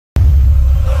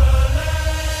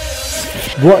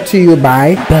Brought to you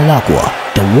by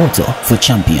Belacqua, the water for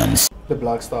champions. The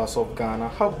Black Stars of Ghana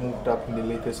have moved up in the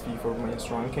latest FIFA Women's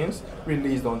rankings,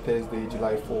 released on Thursday,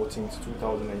 July 14,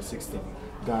 2016.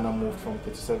 Ghana moved from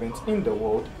 37th in the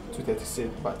world to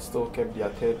 36th, but still kept their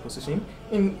third position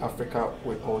in Africa,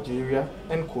 with Algeria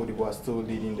and Cote d'Ivoire still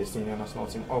leading the senior national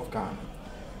team of Ghana.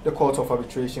 The Court of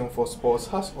Arbitration for Sports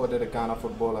has ordered the Ghana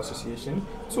Football Association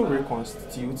to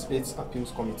reconstitute its appeals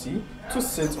committee to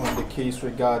sit on the case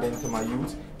regarding Tema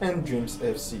Youth and Dreams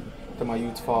FC. Tema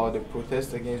Youth filed a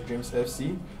protest against Dreams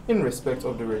FC in respect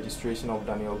of the registration of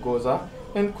Daniel Goza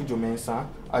and Kujo Mensah,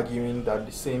 arguing that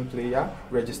the same player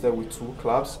registered with two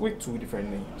clubs with two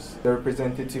different names. The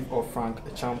representative of Frank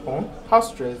Acheampong has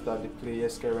stressed that the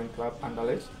player's current club,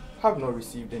 Anderlecht, have not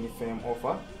received any firm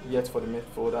offer yet for the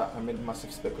midfielder amid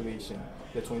massive speculation.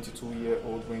 The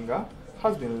 22-year-old winger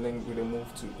has been linked with a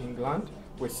move to England,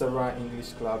 with several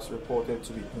English clubs reported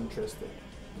to be interested.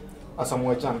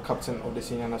 Asamoah Gyan, captain of the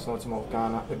senior national team of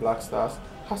Ghana, the Black Stars,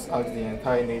 has asked the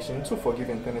entire nation to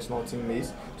forgive international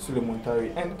teammates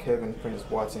Muntari and Prince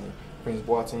Boateng. Prince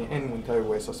Boateng and Muntari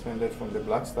were suspended from the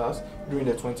Black Stars during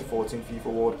the 2014 FIFA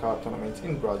World Cup tournament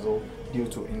in Brazil due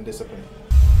to indiscipline.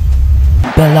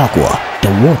 Belacqua,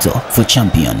 the water for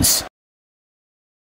champions.